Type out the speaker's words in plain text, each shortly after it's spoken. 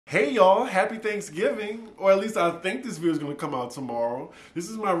Hey y'all, happy Thanksgiving. Or at least I think this video is going to come out tomorrow. This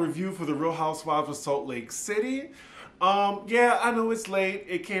is my review for the Real Housewives of Salt Lake City. Yeah, I know it's late.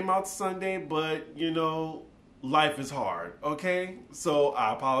 It came out Sunday, but you know, life is hard, okay? So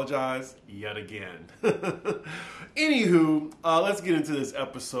I apologize yet again. Anywho, let's get into this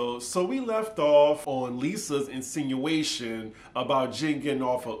episode. So we left off on Lisa's insinuation about Jen getting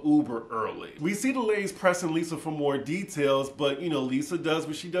off of Uber early. We see the ladies pressing Lisa for more details, but you know, Lisa does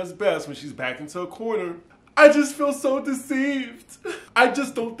what she does best when she's backed into a corner. I just feel so deceived. I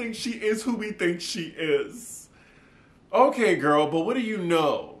just don't think she is who we think she is. Okay, girl, but what do you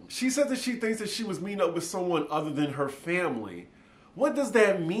know? She said that she thinks that she was meeting up with someone other than her family. What does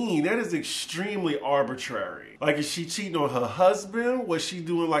that mean? That is extremely arbitrary. Like, is she cheating on her husband? Was she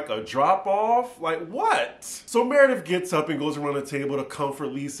doing like a drop-off? Like, what? So Meredith gets up and goes around the table to comfort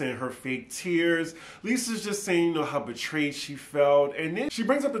Lisa in her fake tears. Lisa's just saying, you know, how betrayed she felt. And then she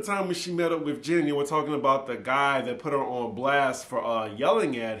brings up the time when she met up with Jen. You were talking about the guy that put her on blast for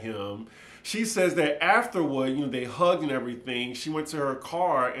yelling at him. She says that afterward, you know, they hugged and everything. She went to her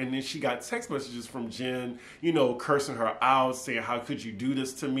car and then she got text messages from Jen, you know, cursing her out, saying, how could you do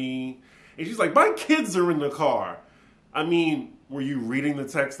this to me? And she's like, my kids are in the car. I mean, were you reading the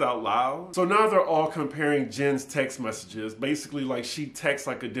text out loud? So now they're all comparing Jen's text messages. Basically, like, she texts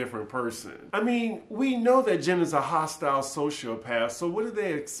like a different person. I mean, we know that Jen is a hostile sociopath, so what do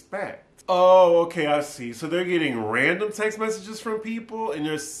they expect? Oh, okay, I see. So they're getting random text messages from people and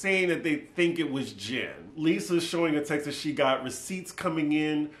they're saying that they think it was Jen. Lisa's showing a text that she got, receipts coming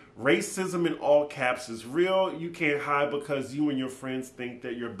in, racism in all caps is real. You can't hide because you and your friends think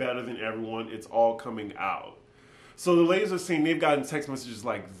that you're better than everyone. It's all coming out. So the ladies are saying they've gotten text messages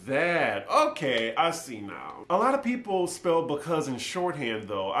like that. Okay, I see now. A lot of people spell because in shorthand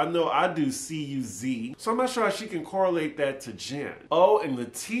though. I know I do C-U-Z. So I'm not sure how she can correlate that to Jen. Oh, and the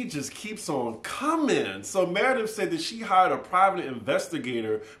tea just keeps on coming. So Meredith said that she hired a private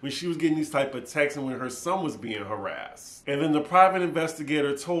investigator when she was getting these type of texts and when her son was being harassed. And then the private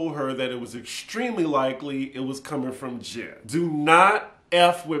investigator told her that it was extremely likely it was coming from Jen. Do not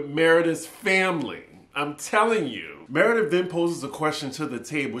F with Meredith's family. I'm telling you. Meredith then poses a question to the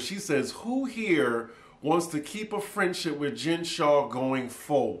table. She says, who here wants to keep a friendship with Jen Shah going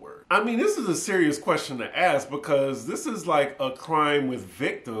forward? I mean, this is a serious question to ask because this is like a crime with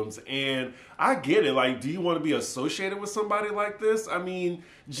victims, and I get it. Like, do you want to be associated with somebody like this? I mean,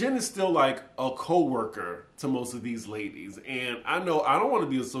 Jen is still like a co-worker to most of these ladies, and I know I don't want to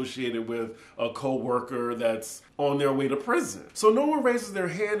be associated with a co-worker that's on their way to prison. So no one raises their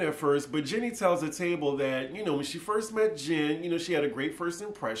hand at first, but Jenny tells the table that, you know, when she first met Jen, you know, she had a great first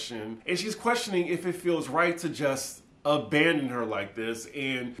impression, and she's questioning if it feels right to just abandon her like this,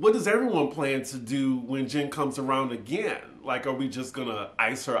 and what does everyone plan to do when Jen comes around again? Like, are we just gonna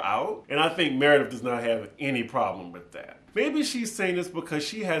ice her out? And I think Meredith does not have any problem with that. Maybe she's saying this because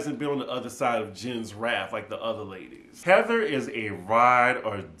she hasn't been on the other side of Jen's wrath like the other ladies. Heather is a ride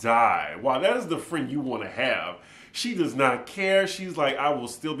or die. Wow, that is the friend you want to have. She does not care. She's like, I will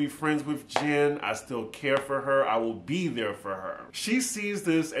still be friends with Jen. I still care for her. I will be there for her. She sees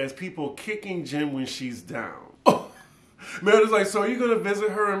this as people kicking Jen when she's down. Meredith's like, so are you going to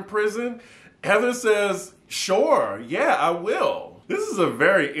visit her in prison? Heather says, sure, yeah, I will. This is a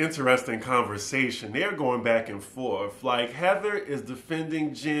very interesting conversation. They're going back and forth. Like, Heather is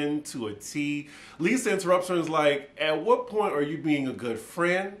defending Jen to a T. Lisa interrupts her and is like, at what point are you being a good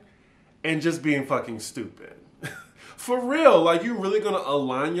friend and just being fucking stupid? For real, like, you really gonna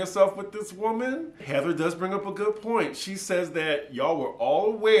align yourself with this woman? Heather does bring up a good point. She says that y'all were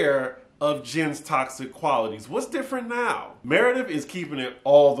all aware of Jen's toxic qualities. What's different now? Meredith is keeping it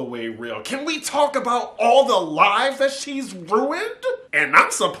all the way real. Can we talk about all the lives that she's ruined? And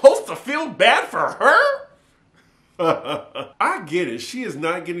I'm supposed to feel bad for her? I get it. She is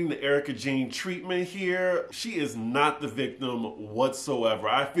not getting the Erica Jane treatment here. She is not the victim whatsoever.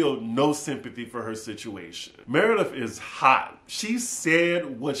 I feel no sympathy for her situation. Meredith is hot. She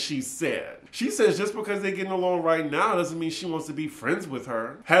said what she said. She says just because they're getting along right now doesn't mean she wants to be friends with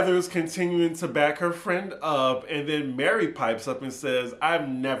her. Heather is continuing to back her friend up, and then Mary pipes up and says, I've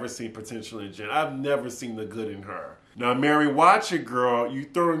never seen potential in Jen. I've never seen the good in her. Now, Mary, watch it, girl. You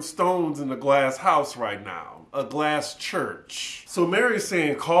throwing stones in a glass house right now. A glass church. So Mary's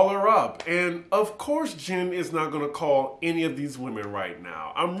saying, call her up. And of course, Jen is not going to call any of these women right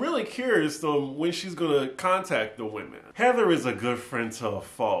now. I'm really curious when she's going to contact the women. Heather is a good friend to a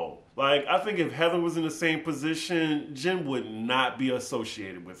foe. Like, I think if Heather was in the same position, Jen would not be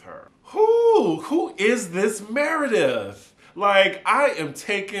associated with her. Who is this Meredith? Like, I am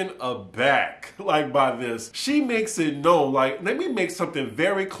taken aback, like, by this. She makes it known, like, let me make something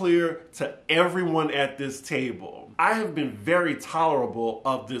very clear to everyone at this table. I have been very tolerable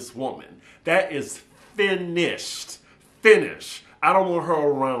of this woman. That is finished. Finish. I don't want her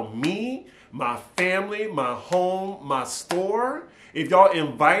around me, my family, my home, my store. If y'all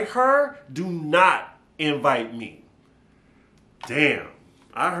invite her, do not invite me. Damn,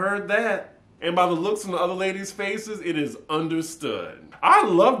 I heard that. And by the looks on the other ladies' faces, it is understood. I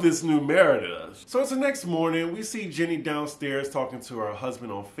love this new Meredith. So it's the next morning. We see Jenny downstairs talking to her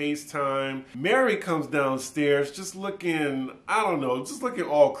husband on FaceTime. Mary comes downstairs just looking, I don't know, just looking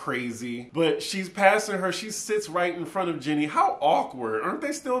all crazy. But she's passing her. She sits right in front of Jenny. How awkward. Aren't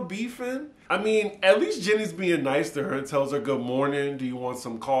they still beefing? I mean, at least Jenny's being nice to her and tells her, good morning, do you want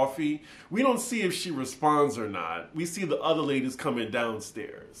some coffee? We don't see if she responds or not. We see the other ladies coming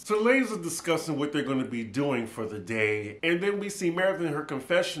downstairs. So the ladies are discussing what they're going to be doing for the day. And then we see Meredith in her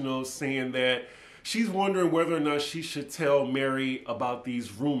confessional saying that she's wondering whether or not she should tell Mary about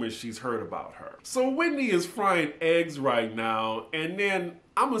these rumors she's heard about her. So Whitney is frying eggs right now, and then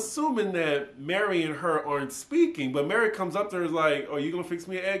I'm assuming that Mary and her aren't speaking, but Mary comes up there and is like, oh, you gonna fix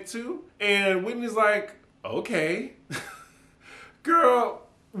me an egg too? And Whitney's like, okay. Girl,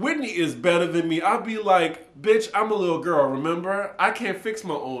 Whitney is better than me. I'll be like, bitch, I'm a little girl, remember? I can't fix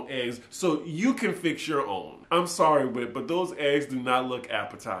my own eggs, so you can fix your own. I'm sorry, Whit, but those eggs do not look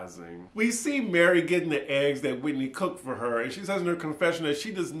appetizing. We see Mary getting the eggs that Whitney cooked for her, and she says in her confession that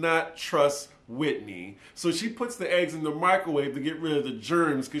she does not trust Whitney. So she puts the eggs in the microwave to get rid of the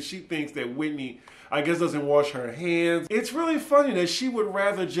germs because she thinks that Whitney, I guess, doesn't wash her hands. It's really funny that she would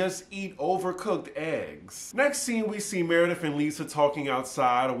rather just eat overcooked eggs. Next scene, we see Meredith and Lisa talking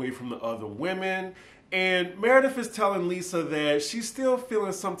outside away from the other women. And Meredith is telling Lisa that she's still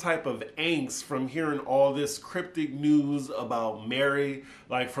feeling some type of angst from hearing all this cryptic news about Mary,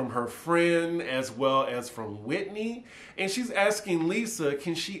 like from her friend as well as from Whitney. And she's asking Lisa,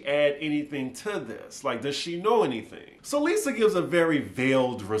 can she add anything to this? Like, does she know anything? So Lisa gives a very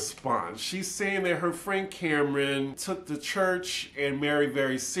veiled response. She's saying that her friend Cameron took the church and Mary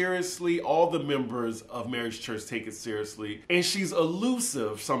very seriously. All the members of Mary's church take it seriously. And she's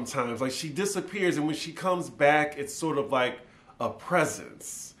elusive sometimes. Like, she disappears, and when she comes back, it's sort of like a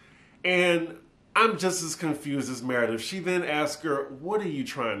presence. And I'm just as confused as Meredith. She then asks her, what are you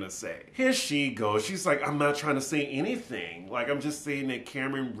trying to say? Here she goes. She's like, I'm not trying to say anything. Like, I'm just saying that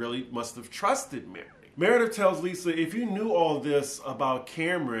Cameron really must have trusted Mary. Meredith tells Lisa, if you knew all this about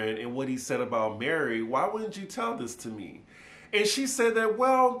Cameron and what he said about Mary, why wouldn't you tell this to me? And she said that,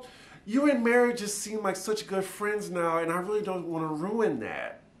 well, you and Mary just seem like such good friends now, and I really don't want to ruin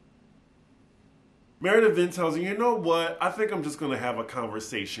that. Meredith then tells her, you know what? I think I'm just going to have a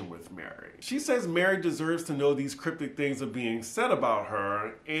conversation with Mary. She says Mary deserves to know these cryptic things are being said about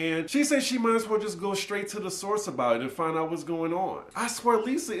her, and she says she might as well just go straight to the source about it and find out what's going on. I swear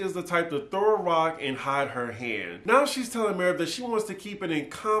Lisa is the type to throw a rock and hide her hand. Now she's telling Meredith that she wants to keep it in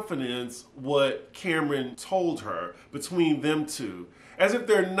confidence what Cameron told her between them two. As if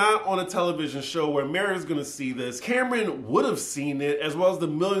they're not on a television show where Mary's gonna see this. Cameron would have seen it, as well as the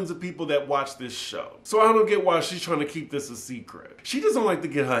millions of people that watch this show. So I don't get why she's trying to keep this a secret. She doesn't like to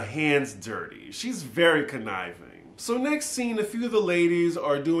get her hands dirty. She's very conniving. So next scene, a few of the ladies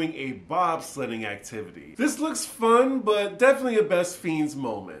are doing a bobsledding activity. This looks fun, but definitely a Best Fiends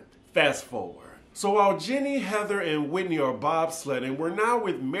moment. Fast forward. So while Jenny, Heather, and Whitney are bobsledding, we're now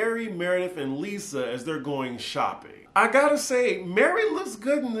with Mary, Meredith, and Lisa as they're going shopping. I gotta say, Mary looks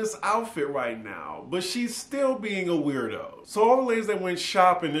good in this outfit right now, but she's still being a weirdo. So all the ladies that went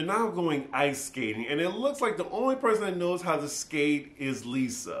shopping, they're now going ice skating, and it looks like the only person that knows how to skate is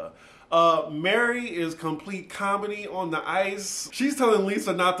Lisa. Mary is complete comedy on the ice. She's telling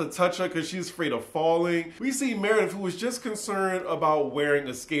Lisa not to touch her because she's afraid of falling. We see Meredith, who is just concerned about wearing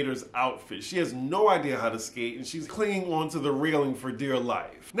a skater's outfit. She has no idea how to skate, and she's clinging onto the railing for dear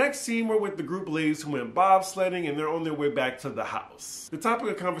life. Next scene, we're with the group of ladies who went bobsledding, and they're on their way back to the house. The topic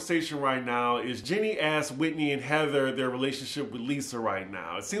of conversation right now is Jenny asks Whitney and Heather their relationship with Lisa right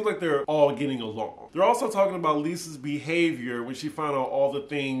now. It seems like they're all getting along. They're also talking about Lisa's behavior when she found out all the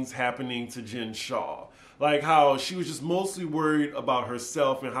things happening to Jen Shaw. Like how she was just mostly worried about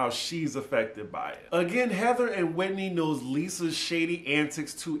herself and how she's affected by it. Again, Heather and Whitney knows Lisa's shady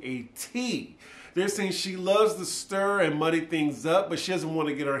antics to a T. They're saying she loves to stir and muddy things up, but she doesn't want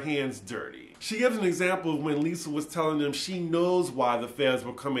to get her hands dirty. She gives an example of when Lisa was telling them she knows why the feds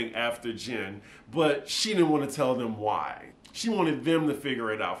were coming after Jen, but she didn't want to tell them why. She wanted them to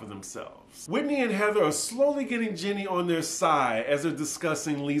figure it out for themselves. Whitney and Heather are slowly getting Jenny on their side as they're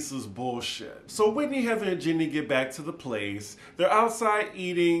discussing Lisa's bullshit. So Whitney, Heather, and Jenny get back to the place. They're outside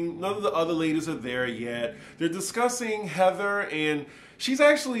eating. None of the other ladies are there yet. They're discussing Heather, and she's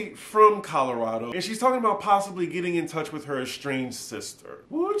actually from Colorado, and she's talking about possibly getting in touch with her estranged sister.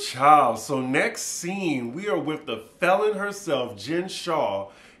 Woo, child. So next scene, we are with the felon herself, Jen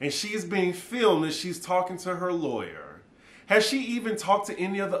Shaw, and she's being filmed as she's talking to her lawyer. Has she even talked to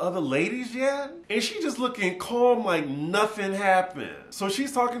any of the other ladies yet? And she just looking calm like nothing happened. So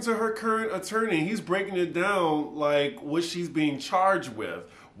she's talking to her current attorney, and he's breaking it down like what she's being charged with.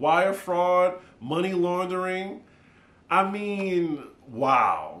 Wire fraud, money laundering. I mean,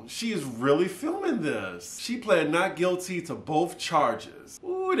 wow, she is really filming this. She pled not guilty to both charges.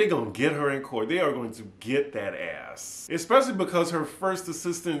 Ooh, they're gonna get her in court. They are going to get that ass. Especially because her first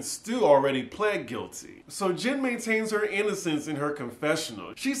assistant, Stu, already pled guilty. So Jen maintains her innocence in her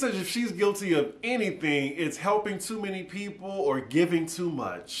confessional. She says if she's guilty of anything, it's helping too many people or giving too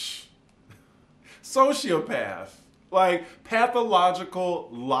much. Sociopath. Like, pathological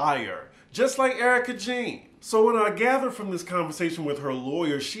liar. Just like Erica Jean. So when I gather from this conversation with her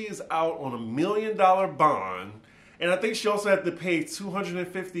lawyer, she is out on $1 million bond, and I think she also had to pay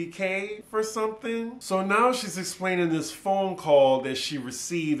 $250K for something. So now she's explaining this phone call that she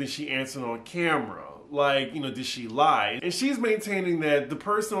received and she answered on camera. Like, did she lie? And she's maintaining that the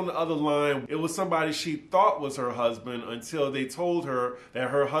person on the other line, it was somebody she thought was her husband until they told her that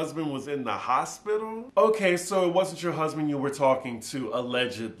her husband was in the hospital. Okay, so it wasn't your husband you were talking to,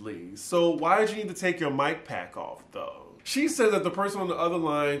 allegedly. So why did you need to take your mic pack off, though? She said that the person on the other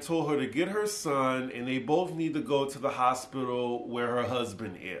line told her to get her son and they both need to go to the hospital where her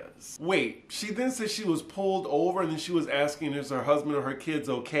husband is. Wait, she then said she was pulled over and then she was asking is her husband or her kids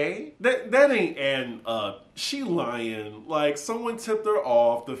okay? That ain't adding up. She lying. Like, someone tipped her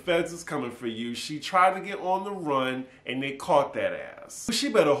off, the feds is coming for you. She tried to get on the run and they caught that ass. She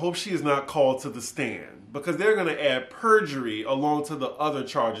better hope she is not called to the stand, because they're going to add perjury along to the other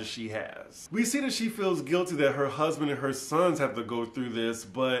charges she has. We see that she feels guilty that her husband and her sons have to go through this,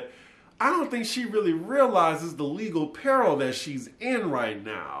 but I don't think she really realizes the legal peril that she's in right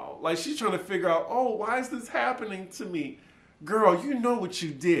now. Like, she's trying to figure out, oh, why is this happening to me? Girl, you know what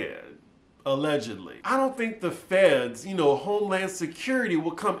you did. Allegedly. I don't think the feds, Homeland Security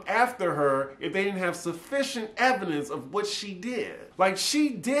will come after her if they didn't have sufficient evidence of what she did. Like, she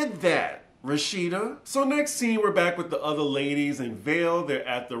did that, Rashida. So next scene, we're back with the other ladies in Vail. They're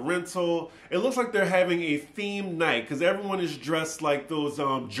at the rental. It looks like they're having a themed night because everyone is dressed like those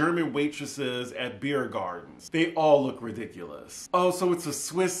German waitresses at beer gardens. They all look ridiculous. Oh, so it's a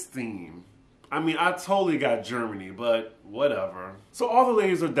Swiss theme. I mean, I totally got Germany, but whatever. So all the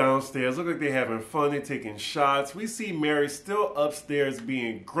ladies are downstairs. Look like they're having fun. They're taking shots. We see Mary still upstairs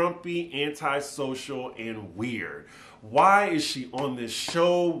being grumpy, antisocial, and weird. Why is she on this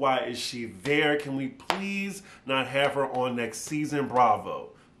show? Why is she there? Can we please not have her on next season?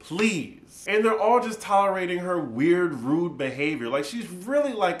 Bravo. Please. And they're all just tolerating her weird, rude behavior. Like, she's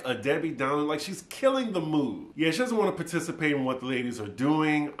really like a Debbie Downer. Like, she's killing the mood. Yeah, she doesn't want to participate in what the ladies are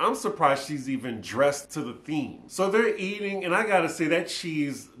doing. I'm surprised she's even dressed to the theme. So they're eating, and I gotta say, that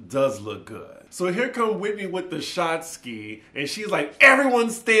cheese does look good. So here come Whitney with the shot ski, and she's like, everyone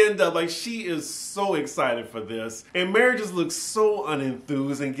stand up. Like, she is so excited for this. And Mary just looks so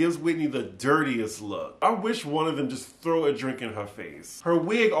unenthused and gives Whitney the dirtiest look. I wish one of them just throw a drink in her face. Her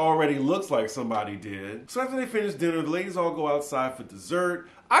wig already looks like somebody did. So after they finish dinner, the ladies all go outside for dessert.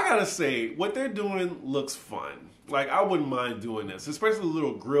 I gotta say, what they're doing looks fun. Like, I wouldn't mind doing this, especially the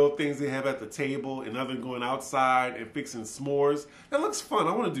little grill things they have at the table and other than going outside and fixing s'mores. That looks fun.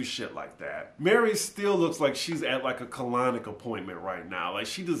 I want to do shit like that. Mary still looks like she's at like a colonic appointment right now. Like,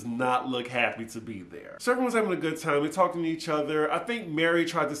 she does not look happy to be there. So everyone's having a good time. They're talking to each other. I think Mary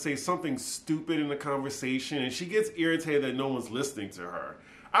tried to say something stupid in the conversation and she gets irritated that no one's listening to her.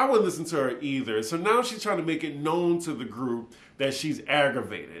 I wouldn't listen to her either. So now she's trying to make it known to the group that she's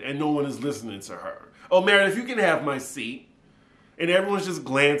aggravated and no one is listening to her. Oh, Meredith, you can have my seat. And everyone's just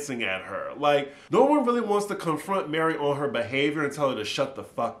glancing at her. Like, no one really wants to confront Mary on her behavior and tell her to shut the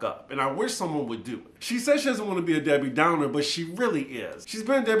fuck up. And I wish someone would do it. She says she doesn't want to be a Debbie Downer, but she really is. She's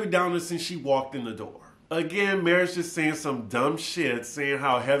been a Debbie Downer since she walked in the door. Again, Mary's just saying some dumb shit, saying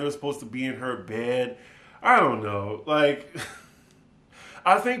how Heather's supposed to be in her bed. I don't know. Like,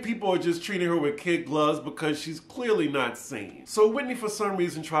 I think people are just treating her with kid gloves because she's clearly not sane. So Whitney, for some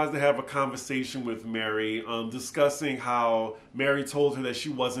reason, tries to have a conversation with Mary, discussing how Mary told her that she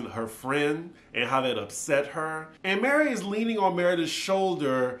wasn't her friend and how that upset her. And Mary is leaning on Meredith's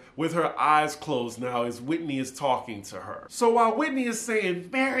shoulder with her eyes closed now as Whitney is talking to her. So while Whitney is saying,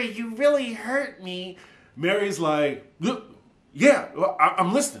 "Mary, you really hurt me," Mary's like, "Look, yeah,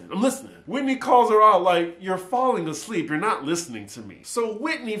 I'm listening. Whitney calls her out like, "You're falling asleep. You're not listening to me." So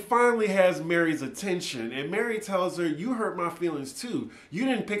Whitney finally has Mary's attention, and Mary tells her, "You hurt my feelings too. You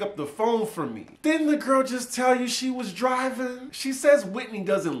didn't pick up the phone from me. Didn't the girl just tell you she was driving?" She says Whitney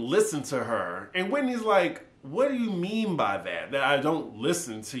doesn't listen to her, and Whitney's like, "What do you mean by that I don't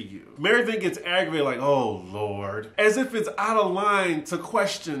listen to you?" Mary then gets aggravated like, "Oh Lord," as if it's out of line to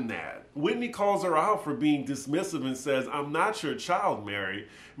question that. Whitney calls her out for being dismissive and says, "I'm not your child, Mary."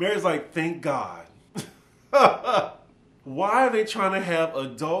 Mary's like, "Thank God." Why are they trying to have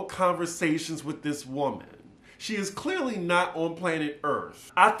adult conversations with this woman? She is clearly not on planet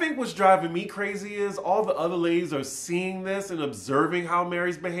Earth. I think what's driving me crazy is all the other ladies are seeing this and observing how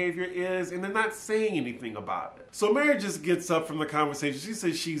Mary's behavior is, and they're not saying anything about it. So Mary just gets up from the conversation. She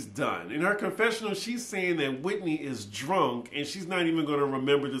says she's done. In her confessional, she's saying that Whitney is drunk and she's not even going to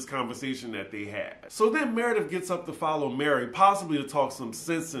remember this conversation that they had. So then Meredith gets up to follow Mary, possibly to talk some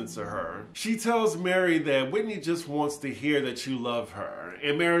sense into her. She tells Mary that Whitney just wants to hear that you love her.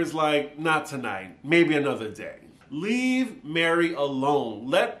 And Mary's like, "Not tonight, maybe another day." Leave Mary alone.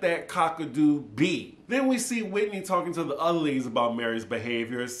 Let that cockadoo be. Then we see Whitney talking to the other ladies about Mary's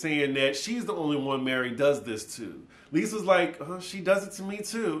behavior, saying that she's the only one Mary does this to. Lisa's like, she does it to me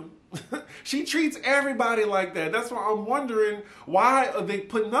too. She treats everybody like that. That's why I'm wondering, why are they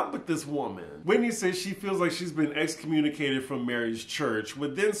putting up with this woman? Whitney says she feels like she's been excommunicated from Mary's church,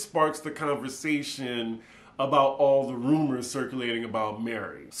 which then sparks the conversation about all the rumors circulating about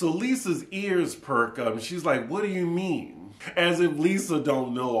Mary. So Lisa's ears perk up and she's like, "What do you mean?" As if Lisa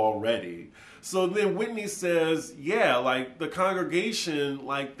don't know already. So then Whitney says, "Yeah, like the congregation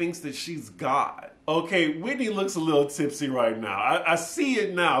like thinks that she's God." Okay, Whitney looks a little tipsy right now. I see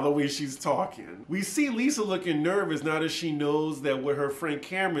it now, the way she's talking. We see Lisa looking nervous now that she knows that what her friend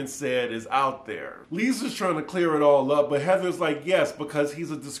Cameron said is out there. Lisa's trying to clear it all up, but Heather's like, "Yes, because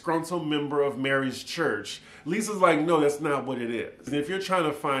he's a disgruntled member of Mary's church." Lisa's like, "No, that's not what it is. And if you're trying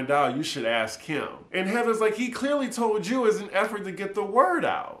to find out, you should ask him." And Heather's like, "He clearly told you as an effort to get the word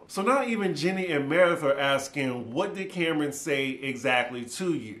out." So now even Jenny and Meredith are asking, "What did Cameron say exactly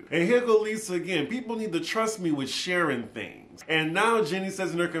to you?" And here goes Lisa again. People need to trust me with sharing things. And now Jenny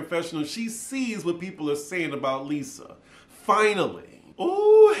says in her confessional, she sees what people are saying about Lisa. Finally.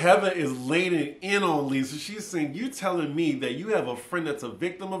 Ooh, Heather is laying in on Lisa. She's saying, "You telling me that you have a friend that's a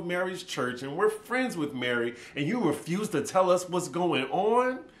victim of Mary's church and we're friends with Mary and you refuse to tell us what's going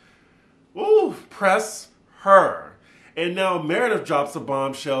on?" Ooh, press her. And now Meredith drops a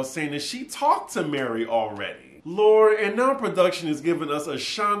bombshell saying that she talked to Mary already. Lord, and now production is giving us a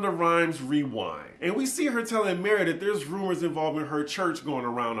Shonda Rhimes rewind. And we see her telling Mary that there's rumors involving her church going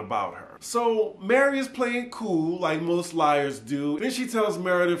around about her. So Mary is playing cool like most liars do. Then she tells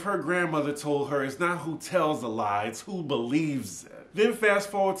Meredith her grandmother told her it's not who tells a lie, it's who believes it. Then fast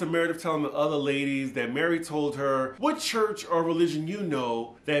forward to Meredith telling the other ladies that Mary told her what church or religion you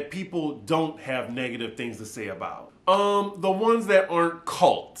know that people don't have negative things to say about. The ones that aren't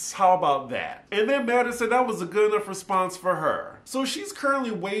cults. How about that? And then Meredith said that was a good enough response for her. So she's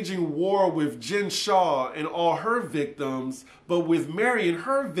currently waging war with Jen Shaw and all her victims, but with Mary and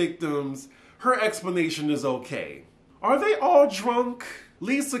her victims, her explanation is okay. Are they all drunk?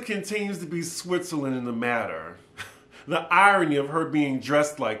 Lisa continues to be Switzerland in the matter. The irony of her being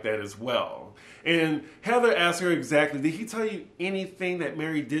dressed like that as well. And Heather asks her exactly, "Did he tell you anything that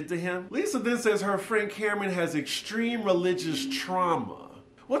Mary did to him?" Lisa then says her friend Cameron has extreme religious trauma.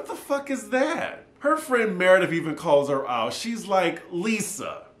 What the fuck is that? Her friend Meredith even calls her out. She's like,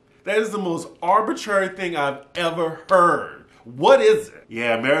 "Lisa, that is the most arbitrary thing I've ever heard. What is it?"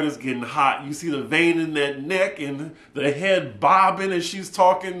 Yeah, Meredith's getting hot. You see the vein in that neck and the head bobbing as she's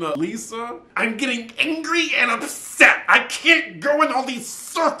talking to Lisa. "I'm getting angry and upset. I can't go in all these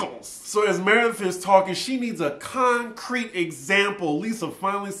circles." So as Meredith is talking, she needs a concrete example. Lisa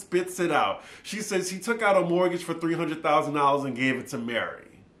finally spits it out. She says he took out a mortgage for $300,000 and gave it to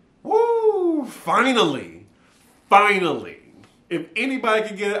Mary. Woo! Finally. Finally. If anybody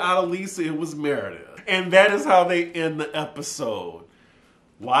could get it out of Lisa, it was Meredith. And that is how they end the episode.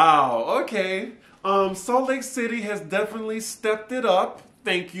 Wow, okay. Salt Lake City has definitely stepped it up.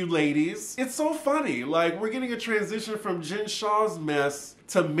 Thank you, ladies. It's so funny. Like, we're getting a transition from Jen Shah's mess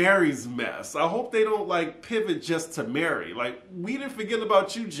to Mary's mess. I hope they don't, like, pivot just to Mary. Like, we didn't forget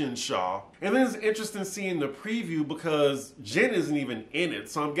about you, Jen Shah. And then it's interesting seeing the preview because Jen isn't even in it.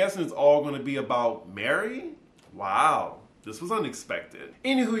 So I'm guessing it's all going to be about Mary? Wow. This was unexpected.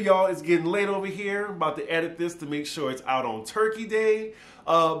 Anywho, y'all, it's getting late over here. I'm about to edit this to make sure it's out on Turkey Day.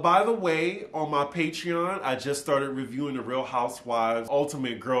 By the way, on my Patreon, I just started reviewing the Real Housewives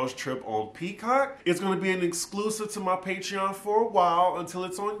Ultimate Girls Trip on Peacock. It's going to be an exclusive to my Patreon for a while until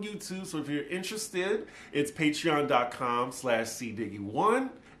it's on YouTube. So if you're interested, it's patreon.com/cdiggy1.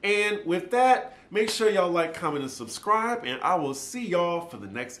 And with that, make sure y'all like, comment, and subscribe. And I will see y'all for the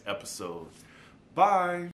next episode. Bye.